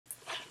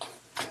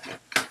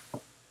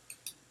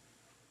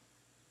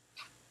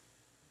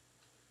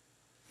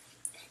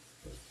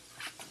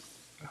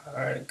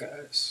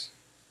guys.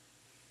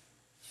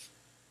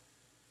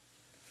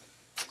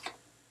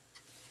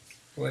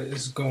 What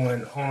is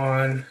going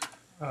on?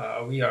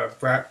 We are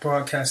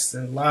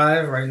broadcasting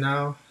live right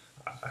now.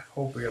 I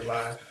hope we're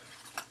live.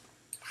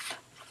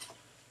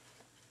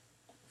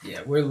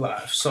 Yeah, we're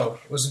live. So,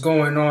 what's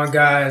going on,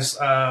 guys?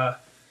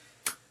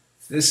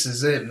 This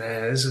is it,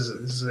 man. This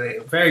is a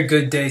very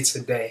good day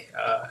today.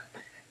 I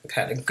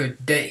had a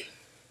good day.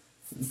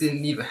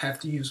 Didn't even have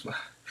to use my...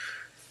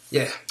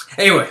 Yeah.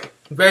 Anyway,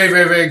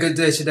 very good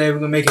day today. We're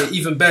going to make it an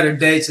even better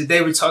day.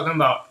 Today we're talking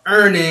about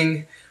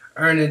earning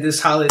this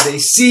holiday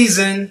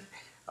season.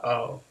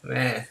 Oh,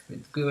 man.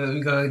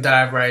 We're going to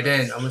dive right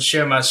in. I'm going to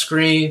share my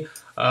screen.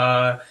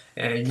 And,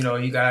 you know,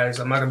 you guys,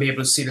 I'm not going to be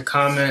able to see the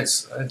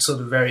comments until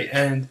the very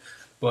end.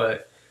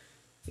 But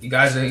you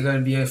guys are going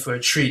to be in for a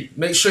treat.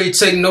 Make sure you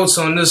take notes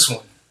on this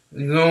one.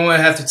 You don't want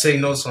to have to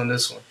take notes on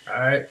this one. All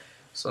right?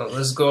 So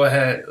let's go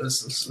ahead.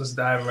 Let's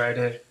dive right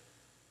in.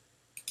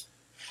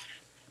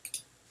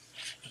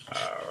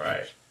 All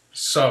right.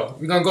 So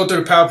we're gonna go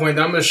through the PowerPoint.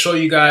 I'm gonna show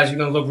you guys. You're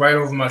gonna look right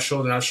over my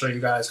shoulder, and I'll show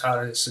you guys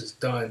how this is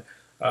done.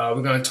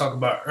 We're gonna talk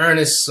about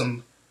earning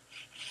some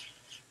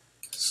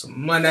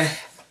money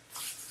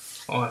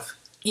on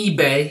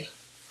eBay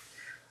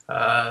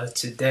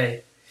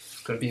today.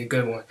 It's gonna be a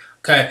good one.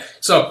 Okay,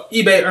 so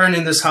eBay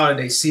earning this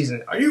holiday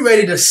season. Are you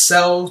ready to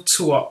sell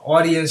to an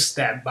audience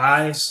that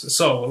buys?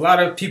 So a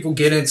lot of people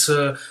get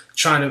into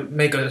trying to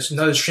make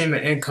another stream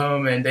of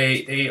income, and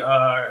they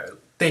are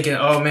thinking,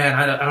 oh man,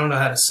 I don't know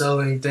how to sell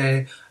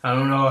anything. I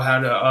don't know how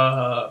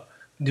to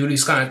do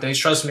these kind of things.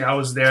 Trust me, I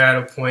was there at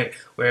a point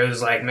where it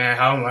was like, man,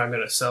 how am I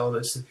going to sell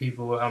this to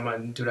people? How am I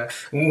going to do that?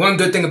 And one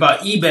good thing about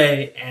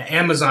eBay and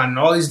Amazon and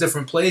all these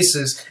different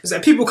places is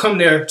that people come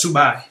there to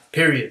buy,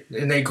 period.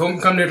 And they come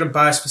there to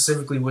buy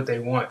specifically what they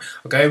want.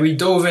 Okay, we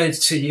dove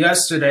into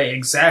yesterday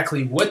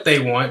exactly what they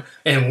want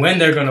and when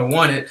they're going to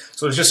want it.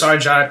 So it's just our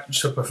job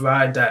to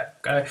provide that.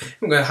 Okay,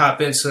 we're going to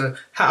hop into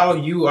how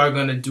you are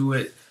going to do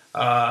it.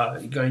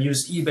 You're going to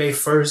use eBay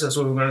first. That's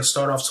what we're going to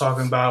start off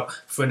talking about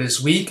for this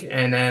week.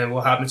 And then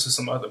we'll hop into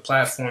some other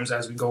platforms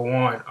as we go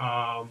on.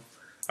 All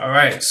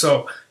right.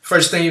 So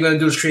first thing you're going to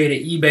do is create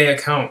an eBay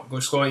account. Go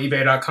to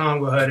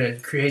ebay.com. Go ahead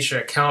and create your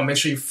account. Make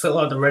sure you fill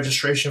out the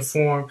registration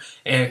form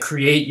and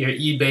create your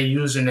eBay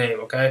username.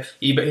 Okay.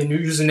 eBay, and your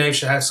username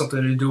should have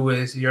something to do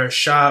with your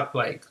shop.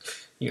 Like,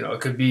 you know,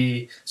 it could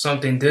be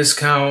something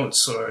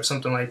discounts or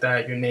something like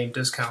that. Your name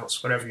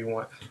discounts, whatever you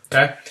want.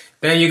 Okay.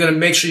 Then you're going to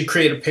make sure you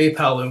create a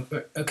PayPal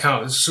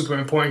account. It's super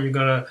important. You're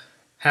going to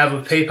have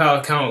a PayPal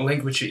account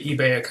linked with your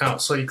eBay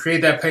account. So you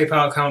create that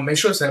PayPal account. Make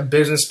sure it's a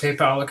business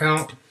PayPal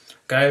account.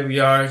 Okay, we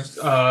are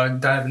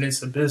diving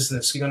into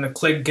business. You're going to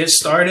click Get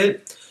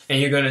Started, and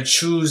you're going to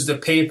choose the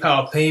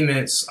PayPal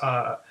payments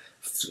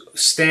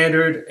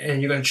standard,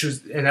 and you're going to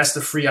choose, and that's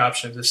the free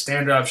option. The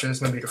standard option is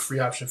going to be the free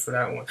option for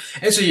that one.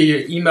 Enter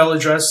your email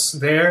address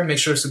there. Make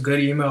sure it's a good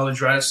email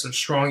address, a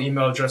strong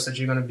email address that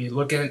you're going to be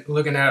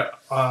looking at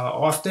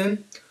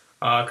often,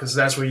 because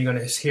that's where you're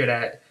going to hear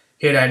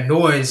that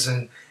noise,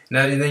 and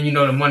then you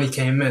know the money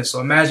came in. So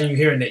imagine you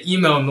hearing the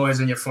email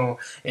noise in your phone,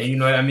 and you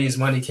know that means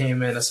money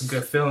came in. That's a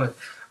good feeling.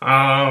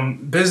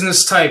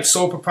 Business type,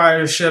 sole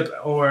proprietorship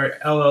or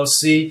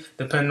LLC,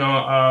 depending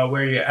on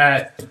where you're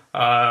at.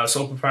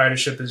 Sole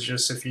proprietorship is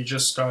just if you're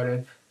just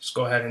starting, just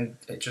go ahead and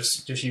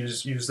just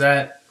use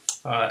that.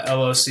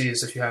 LLC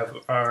is if you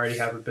already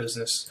have a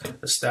business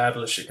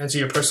established. Enter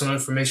your personal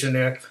information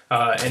there,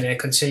 and then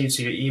continue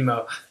to your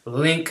email.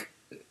 Link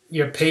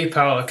your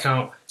PayPal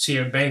account to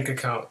your bank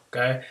account.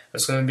 Okay,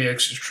 that's going to be an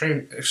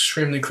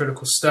extremely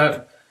critical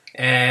step.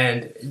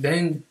 And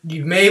then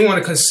you may want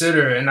to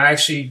consider, and I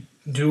actually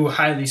do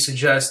highly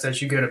suggest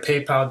that you get a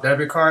PayPal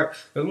debit card.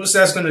 But what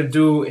that's going to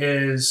do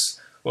is,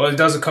 well, it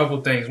does a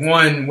couple things.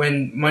 One,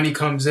 when money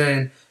comes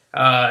in,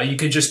 you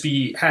could just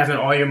be having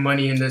all your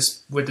money in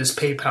with this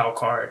PayPal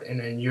card, and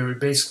then you're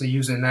basically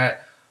using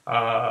that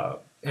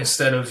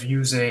instead of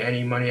using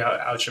any money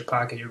out your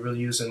pocket. You're really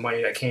using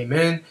money that came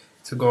in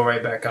to go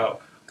right back out.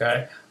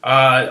 Okay.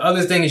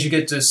 Other thing is you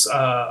get this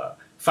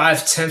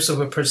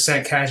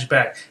 0.5% cash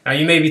back. Now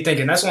you may be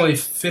thinking that's only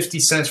 50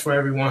 cents for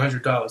every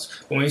 $100. But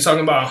when you're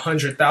talking about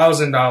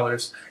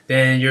 $100,000,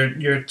 then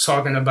you're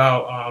talking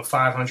about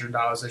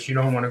 $500 if you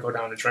don't want to go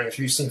down the drain. If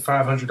you've seen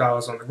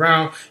 $500 on the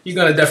ground, you're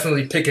gonna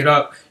definitely pick it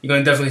up. You're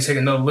gonna definitely take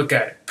another look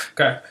at it.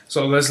 Okay,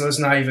 so let's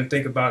not even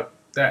think about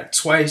that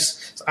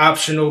twice. It's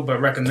optional but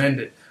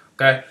recommended.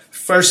 Okay,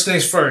 first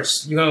things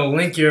first, you're gonna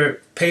link your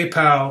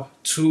PayPal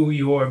to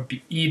your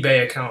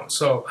eBay account.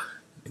 So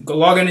go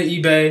log into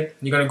eBay.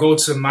 You're going to go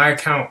to My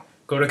Account.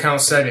 Go to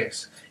Account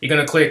Settings. You're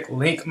going to click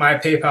Link My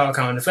PayPal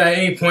Account. If at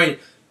any point,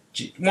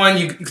 one,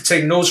 you can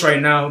take notes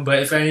right now, but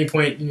if at any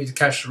point you need to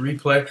catch the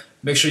replay,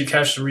 make sure you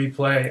catch the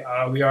replay.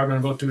 We are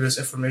going to go through this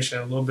information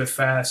a little bit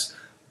fast,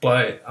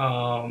 but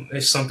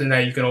it's something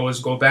that you can always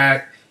go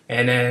back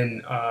and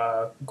then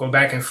go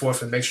back and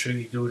forth and make sure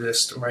you do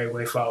this the right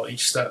way, follow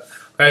each step.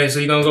 Okay, so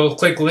you're going to go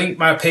click Link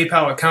My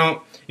PayPal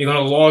Account. You're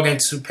going to log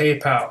into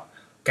PayPal.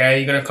 Okay,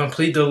 you're going to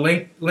complete the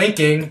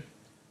linking,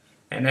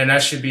 and then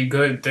that should be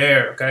good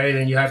there. Okay,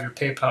 then you have your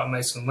PayPal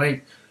nice and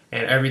linked,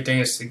 and everything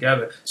is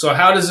together. So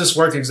how does this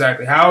work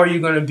exactly? How are you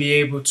going to be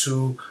able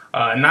to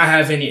not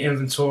have any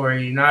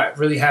inventory, not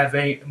really have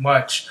any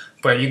much,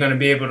 but you're going to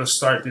be able to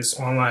start this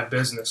online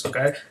business?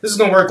 Okay, this is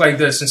going to work like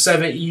this in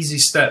 7 easy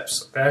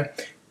steps. Okay,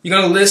 you're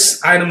going to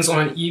list items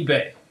on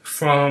eBay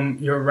from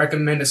your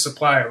recommended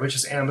supplier, which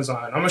is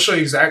Amazon. I'm going to show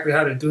you exactly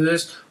how to do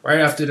this right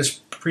after this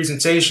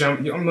presentation.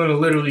 I'm going to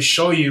literally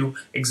show you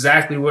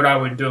exactly what I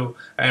would do,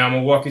 and I'm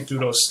going to walk you through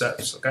those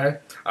steps. Okay,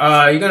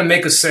 you're going to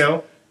make a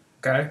sale.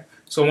 Okay,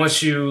 so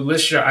once you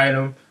list your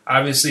item,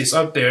 obviously it's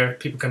up there,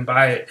 people can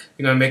buy it.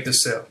 You're going to make the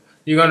sale.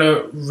 You're going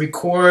to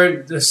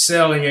record the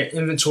sale in your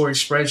inventory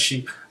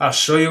spreadsheet. I'll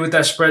show you what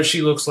that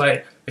spreadsheet looks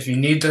like. If you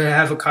need to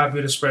have a copy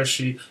of the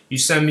spreadsheet, you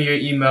send me your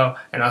email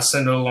and I'll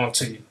send it along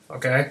to you.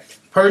 Okay?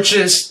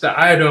 Purchase the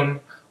item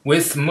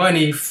with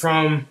money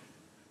from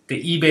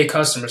the eBay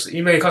customer. So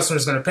the eBay customer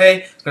is going to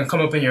pay. It's going to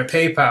come up in your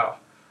PayPal,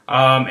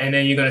 and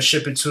then you're going to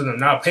ship it to them.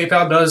 Now,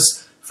 PayPal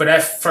does, for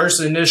that first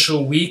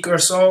initial week or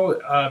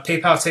so,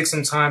 PayPal takes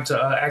some time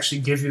to actually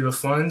give you the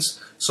funds.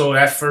 So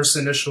that first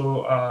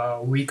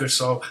initial week or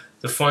so,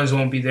 the funds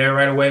won't be there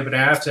right away. But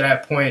after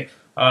that point,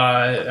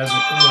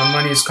 when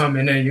money is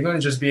coming in, you're going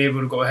to just be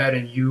able to go ahead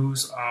and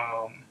use.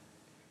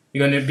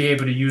 You're going to be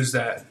able to use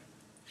that.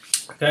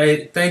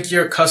 Okay. Thank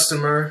your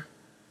customer.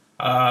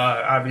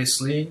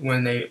 Obviously,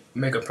 when they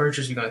make a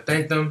purchase, you're going to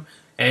thank them,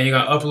 and you're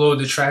going to upload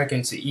the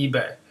tracking to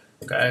eBay.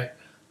 Okay.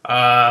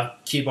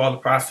 Keep all the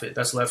profit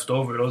that's left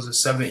over. Those are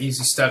 7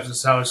 easy steps. This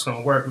is how it's going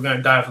to work. We're going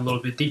to dive a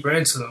little bit deeper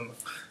into them.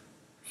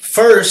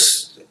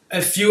 First,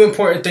 a few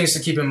important things to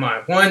keep in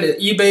mind. One, the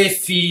eBay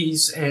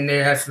fees, and they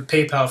have the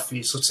PayPal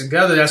fees. So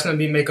together, that's going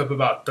to make up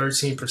about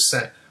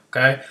 13%.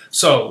 Okay,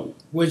 so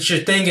what you're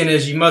thinking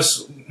is you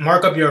must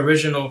mark up your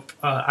original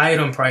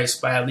item price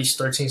by at least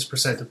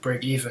 13% to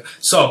break even.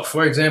 So,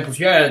 for example, if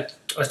you had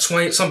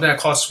something that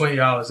costs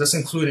 $20, that's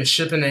including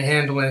shipping and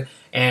handling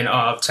and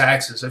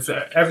taxes. If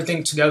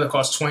everything together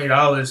costs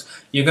 $20,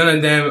 you're gonna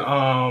then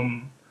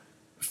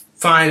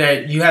find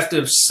that you have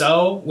to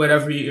sell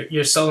whatever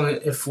you're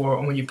selling it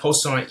for when you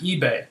post it on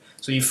eBay.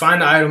 So you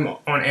find the item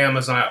on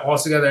Amazon,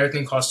 altogether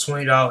everything costs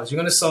 $20. You're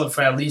going to sell it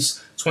for at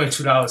least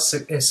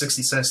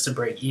 $22.60 to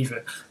break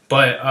even.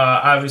 But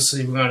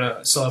obviously we're going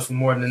to sell it for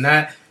more than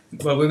that.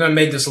 But we're going to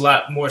make this a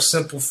lot more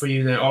simple for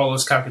you than all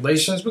those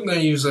calculations. We're going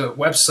to use a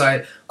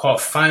website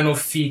called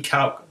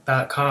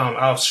finalfeecalc.com.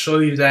 I'll show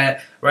you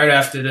that right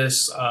after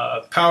this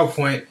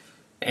PowerPoint,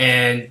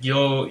 and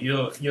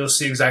you'll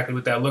see exactly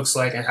what that looks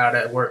like and how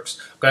that works.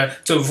 Okay,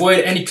 to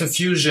avoid any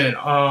confusion,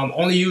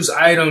 only use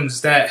items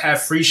that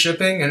have free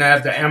shipping and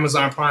have the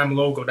Amazon Prime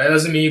logo. That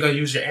doesn't mean you're gonna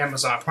use your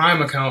Amazon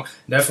Prime account.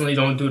 Definitely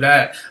don't do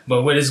that.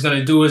 But what it's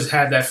gonna do is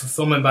have that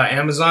fulfillment by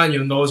Amazon.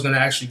 You'll know it's gonna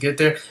actually get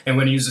there, and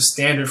we're gonna use the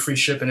standard free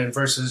shipping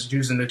versus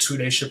using the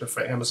 2-day shipping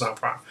for Amazon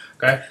Prime.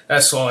 Okay,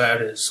 that's all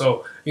that is.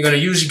 So you're gonna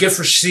use your gift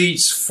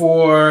receipts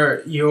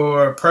for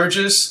your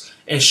purchase.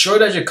 Ensure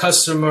that your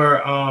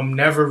customer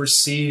never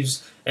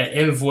receives an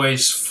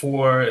invoice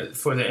for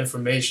the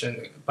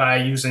information by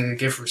using the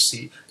gift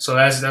receipt. So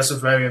that's a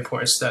very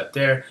important step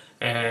there,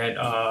 and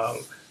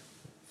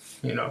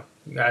you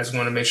guys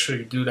want to make sure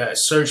you do that.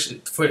 Search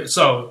for,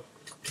 so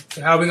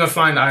how are we gonna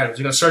find the items?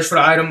 You're gonna search for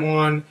the item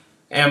on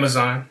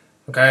Amazon,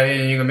 okay,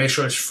 and you're gonna make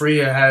sure it's free.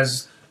 It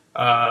has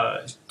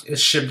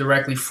it's shipped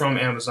directly from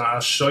Amazon. I'll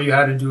show you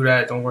how to do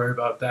that. Don't worry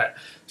about that.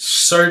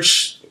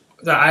 Search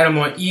the item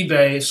on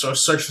eBay, so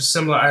search for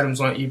similar items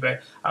on eBay.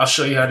 I'll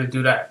show you how to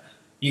do that.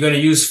 You're going to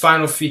use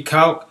Final Fee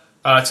Calc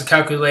to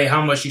calculate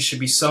how much you should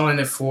be selling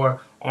it for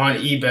on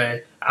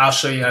eBay. I'll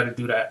show you how to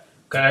do that.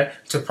 Okay.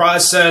 To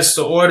process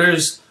the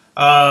orders,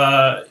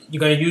 you're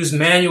going to use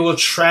manual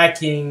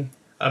tracking,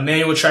 a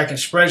manual tracking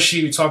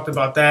spreadsheet. We talked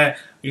about that.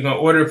 You're going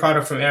to order the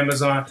product from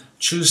Amazon,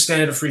 choose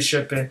standard free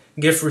shipping,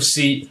 gift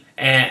receipt,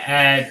 and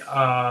add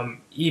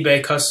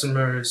eBay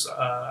customer's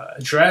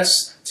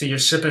address to your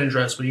shipping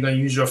address, but you're going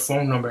to use your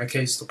phone number in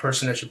case the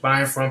person that you're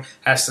buying from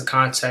has to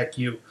contact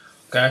you.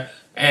 Okay,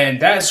 and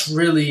that's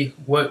really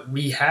what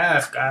we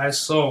have, guys.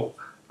 So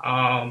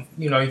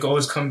you can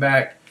always come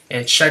back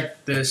and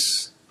check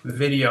this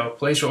video,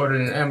 place your order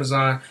in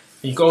Amazon.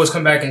 You can always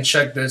come back and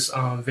check this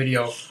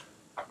video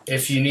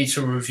if you need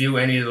to review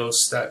any of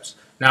those steps.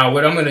 Now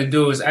what I'm going to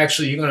do is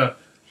actually you're going to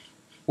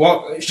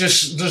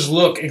just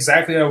look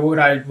exactly at what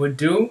I would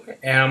do,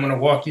 and I'm going to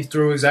walk you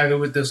through exactly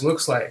what this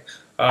looks like,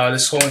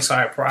 this whole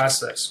entire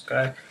process.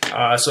 Okay,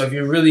 so if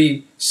you're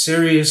really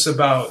serious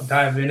about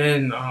diving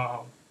in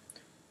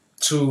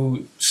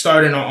to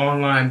starting an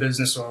online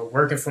business or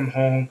working from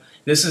home,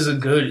 this is a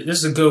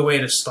good way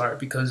to start,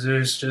 because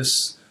there's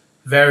just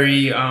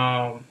very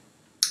I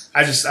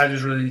just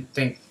really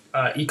think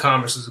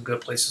e-commerce is a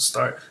good place to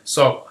start.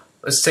 So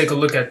let's take a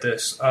look at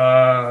this.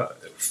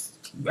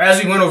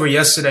 As we went over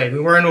yesterday, we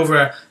went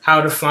over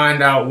how to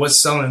find out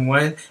what's selling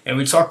when, and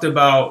we talked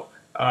about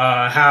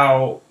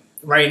how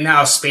right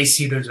now space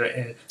heaters are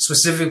in.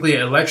 Specifically,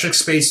 electric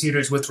space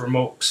heaters with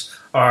remotes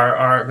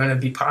are going to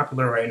be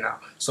popular right now.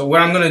 So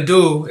what I'm going to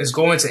do is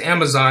go into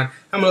Amazon.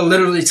 I'm going to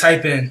literally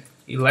type in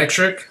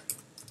electric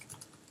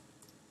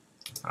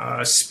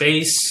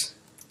space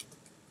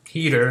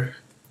heater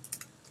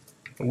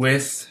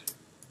with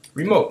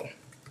remote.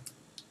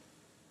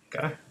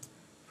 Okay,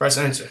 press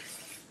enter.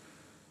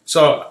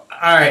 So, all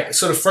right.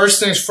 So the first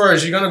things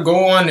first, you're gonna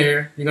go on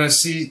there. You're gonna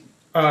see,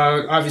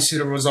 obviously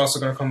the results are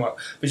gonna come up,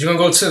 but you're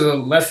gonna go to the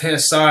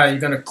left-hand side. You're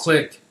gonna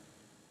click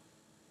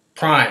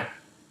Prime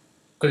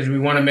because we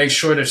want to make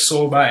sure they're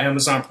sold by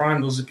Amazon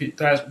Prime. Those are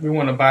that we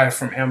want to buy it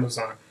from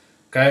Amazon.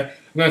 Okay,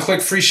 we're gonna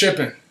click free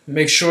shipping.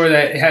 Make sure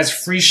that it has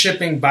free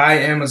shipping by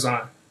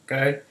Amazon.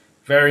 Okay,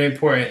 very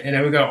important. And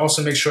then we're gonna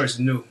also make sure it's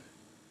new.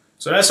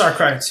 So that's our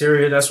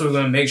criteria. That's what we're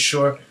gonna make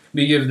sure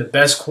we give the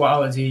best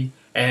quality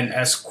and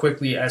as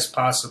quickly as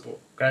possible.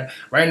 Okay.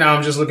 Right now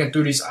I'm just looking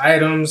through these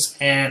items,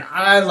 and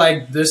I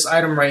like this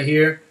item right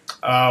here.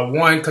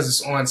 One, because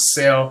it's on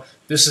sale.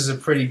 This is a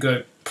pretty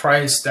good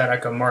price that I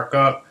can mark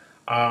up.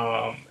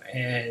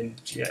 And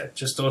yeah,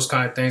 just those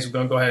kind of things. We're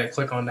gonna go ahead and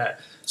click on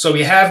that. So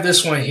we have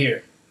this one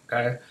here.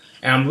 Okay.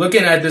 And I'm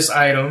looking at this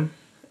item,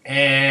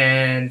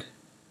 and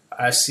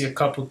I see a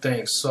couple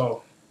things.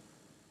 So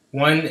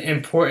one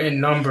important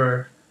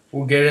number,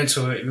 we'll get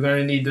into it. We're going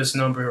to need this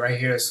number right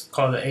here. It's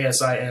called the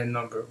ASIN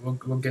number.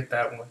 We'll get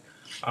that one.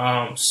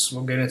 So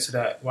we'll get into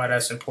that, why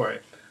that's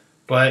important.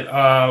 But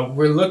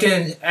we're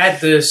looking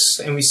at this,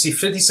 and we see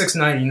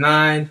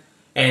 $56.99,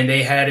 and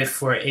they had it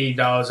for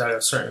 $80 at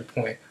a certain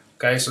point.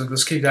 Okay, so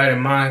let's keep that in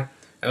mind,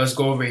 and let's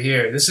go over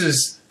here. This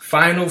is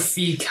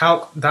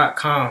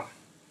finalfeecalc.com.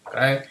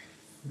 Okay,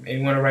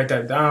 you want to write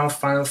that down,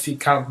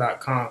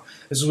 finalfeecalc.com.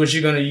 This is what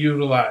you're going to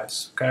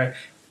utilize. Okay.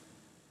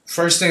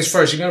 First things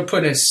first, you're going to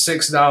put in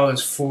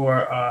 $6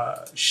 for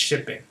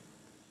shipping.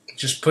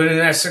 Just put in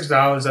that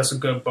 $6. That's a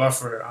good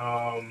buffer.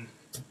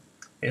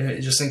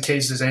 And just in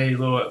case there's any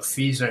little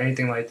fees or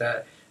anything like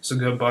that, it's a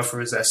good buffer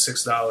is that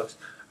 $6. All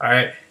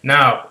right.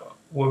 Now,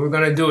 what we're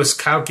going to do is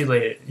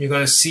calculate it. You're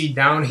going to see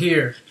down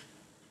here,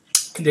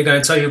 they're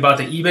going to tell you about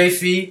the eBay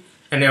fee,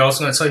 and they're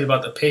also going to tell you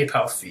about the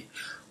PayPal fee.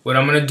 What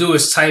I'm going to do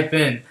is type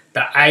in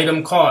the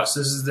item cost.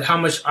 This is how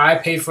much I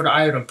pay for the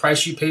item,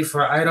 price you pay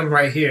for the item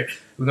right here.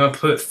 We're going to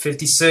put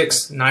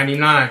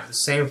 $56.99, the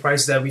same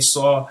price that we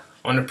saw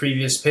on the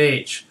previous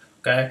page.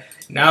 Okay.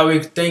 Now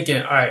we're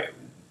thinking, all right,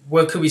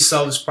 what could we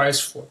sell this price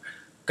for?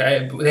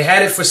 Okay. They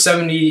had it for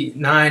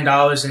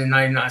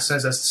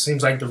 $79.99. That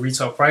seems like the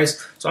retail price.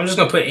 So I'm just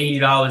going to put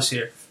 $80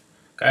 here.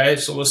 Okay.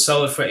 So we'll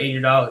sell it for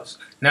 $80.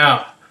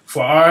 Now,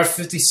 for our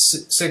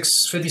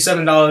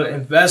 $57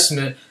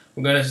 investment,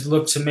 we're going to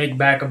look to make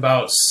back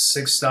about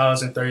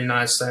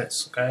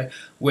 $6.39, okay?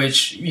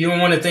 Which you don't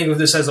want to think of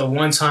this as a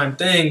one-time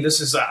thing.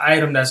 This is an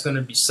item that's going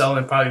to be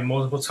selling probably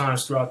multiple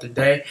times throughout the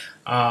day.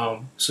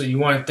 So you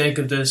want to think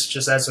of this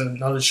just as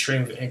another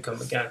stream of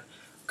income again,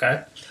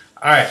 okay?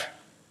 All right.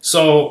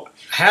 So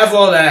I have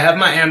all that. I have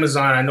my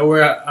Amazon. I know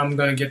where I'm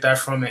going to get that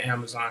from at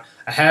Amazon.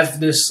 I have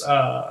this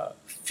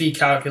fee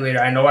calculator.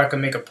 I know I can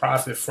make a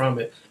profit from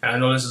it, and I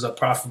know this is a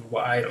profitable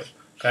item.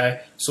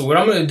 Okay, so what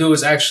I'm going to do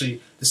is actually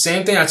the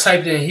same thing I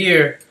typed in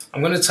here,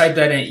 I'm going to type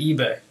that in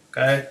eBay.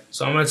 Okay,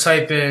 so I'm going to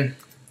type in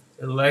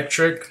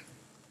electric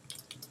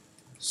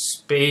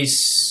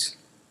space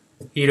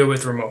heater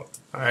with remote.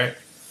 All right.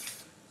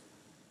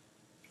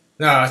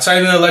 Now I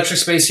type in electric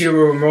space heater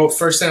with remote.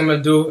 First thing I'm going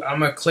to do, I'm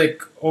going to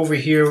click over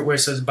here where it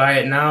says buy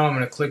it now. I'm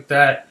going to click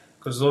that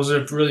because those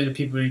are really the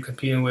people you're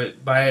competing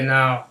with. Buy it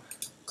now.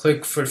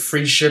 Click for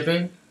free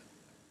shipping.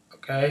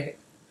 Okay,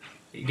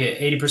 you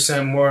get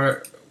 80%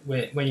 more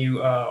when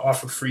you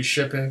offer free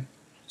shipping.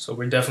 So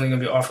we're definitely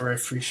going to be offering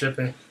free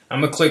shipping.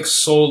 I'm going to click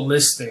sold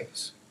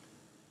listings.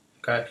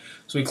 Okay,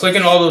 so we click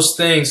on all those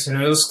things,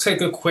 and let's take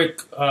a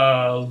quick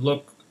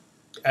look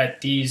at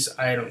these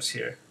items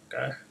here.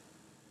 Okay,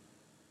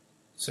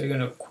 so you're going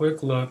to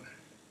quick look.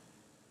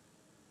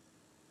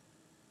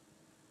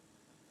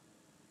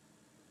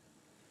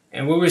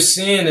 And what we're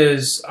seeing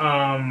is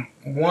a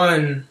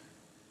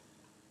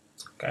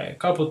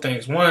couple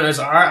things. One is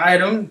our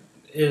item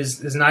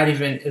is not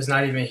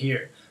even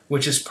here,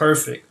 which is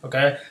perfect.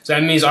 Okay, so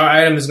that means our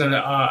item is going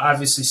to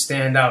obviously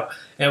stand out.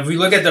 And if we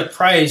look at the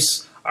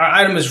price, our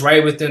item is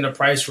right within the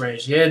price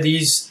range. Yeah,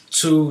 these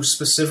two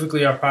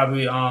specifically are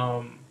probably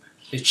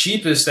the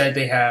cheapest that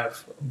they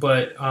have,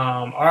 but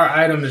our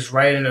item is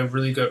right in a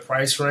really good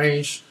price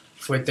range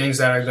for things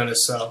that are going to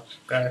sell.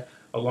 Okay,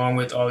 along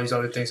with all these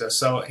other things that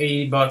sell.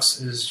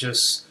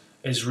 $80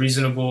 is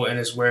reasonable and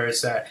is where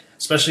it's at.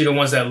 Especially the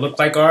ones that look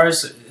like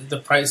ours, the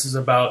price is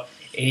about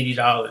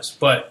 $80.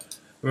 But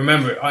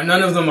remember,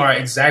 none of them are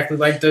exactly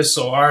like this,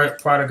 so our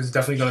product is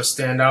definitely going to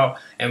stand out.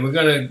 And we're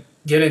going to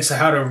get into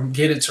how to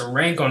get it to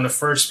rank on the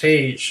first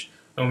page,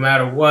 no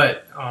matter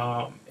what,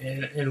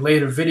 in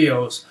later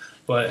videos.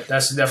 But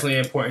that's definitely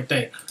an important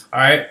thing. All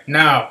right,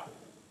 now,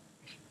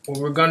 what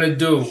we're going to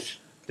do,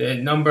 the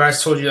number I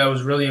told you that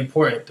was really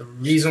important. The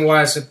reason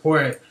why it's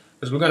important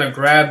is we're going to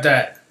grab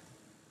that.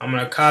 I'm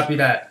going to copy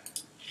that.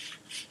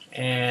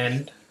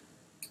 And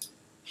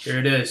here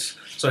it is.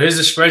 So here's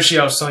the spreadsheet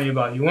I was telling you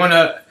about. You want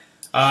to,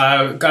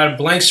 got a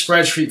blank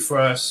spreadsheet for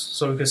us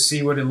so we can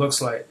see what it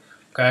looks like.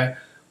 Okay.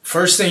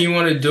 First thing you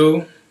want to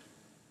do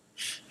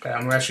Okay, I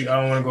don't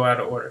want to go out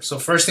of order. So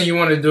first thing you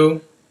want to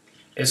do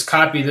is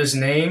copy this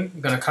name.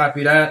 You're gonna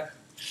copy that,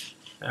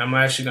 and I'm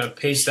actually gonna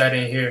paste that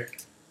in here.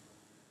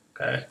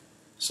 Okay,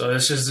 so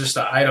this is just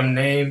the item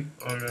name.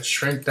 I'm gonna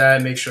shrink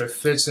that, make sure it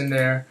fits in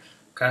there.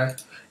 Okay,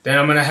 then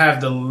I'm gonna have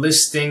the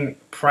listing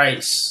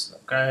price.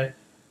 Okay,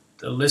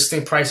 the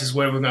listing price is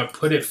where we're gonna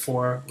put it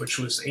for, which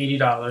was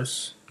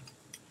 $80,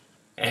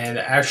 and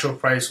the actual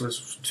price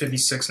was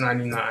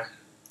 $56.99.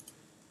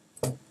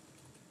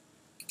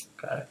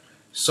 Okay,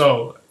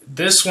 so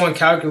this one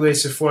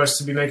calculates it for us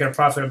to be making a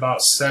profit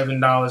about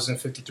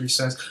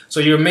 $7.53. So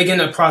you're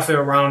making a profit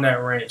around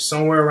that range,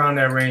 somewhere around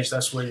that range.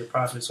 That's where your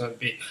profit's going to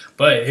be.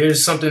 But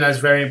here's something that's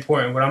very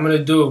important. What I'm going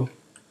to do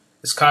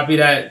is copy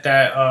that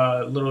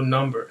little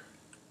number.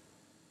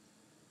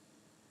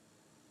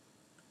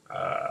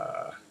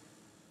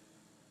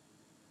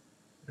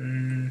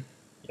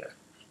 Yeah.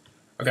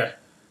 Okay.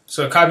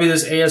 So copy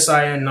this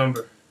ASIN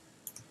number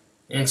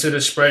into the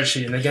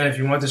spreadsheet. And again, if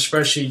you want the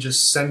spreadsheet,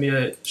 just shoot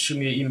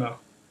me an email.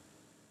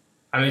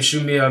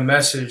 Shoot me a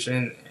message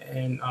and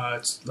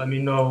let me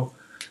know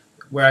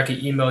where I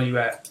can email you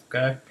at.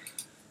 Okay.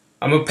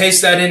 I'm gonna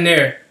paste that in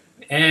there,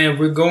 and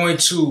we're going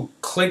to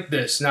click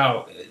this.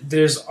 Now,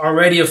 there's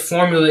already a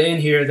formula in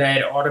here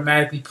that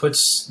automatically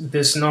puts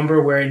this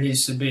number where it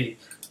needs to be.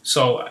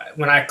 So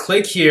when I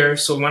click here,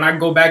 so when I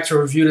go back to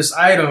review this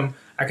item,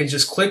 I can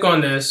just click on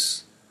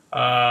this.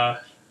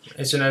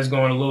 Internet's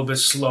going a little bit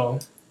slow,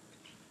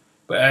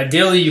 but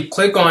ideally you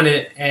click on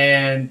it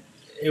and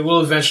it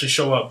will eventually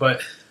show up.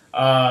 But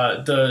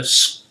the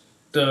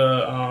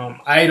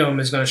item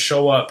is going to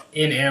show up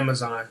in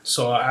Amazon,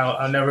 so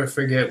I'll never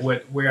forget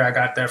where I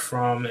got that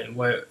from,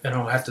 and I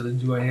don't have to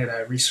do any of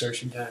that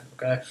research again.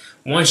 Okay,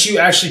 once you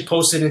actually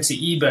post it into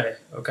eBay,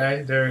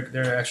 okay,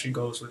 there actually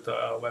goes with the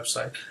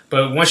website.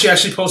 But once you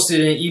actually post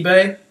it in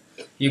eBay,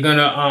 you're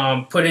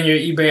gonna put in your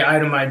eBay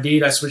item ID.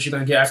 That's what you're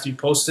gonna get after you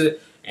post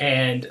it,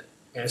 and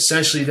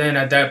essentially then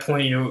at that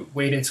point you're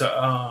waiting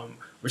to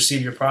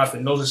receive your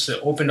profit. Notice it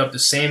opened up the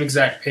same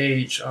exact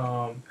page.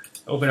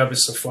 Open up in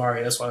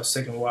Safari. That's why it's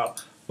taking a while.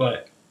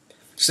 But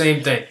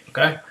same thing,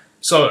 okay?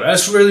 So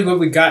that's really what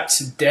we got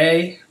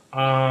today.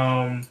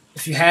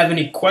 If you have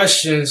any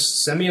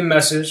questions, send me a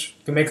message.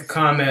 You can make a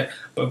comment.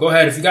 But go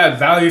ahead. If you got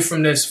value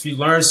from this, if you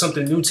learned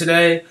something new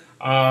today,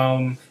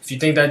 if you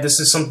think that this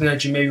is something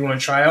that you maybe want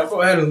to try out,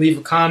 go ahead and leave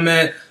a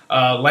comment.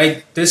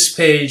 Like this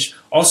page.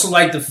 Also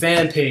like the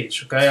fan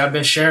page, okay? I've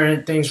been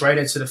sharing things right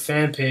into the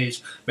fan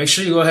page. Make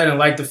sure you go ahead and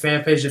like the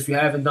fan page if you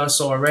haven't done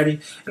so already.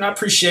 And I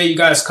appreciate you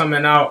guys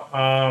coming out.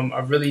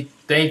 I really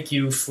thank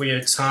you for your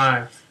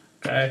time,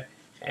 okay?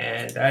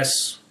 And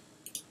that's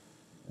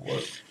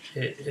what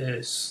it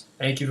is.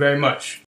 Thank you very much.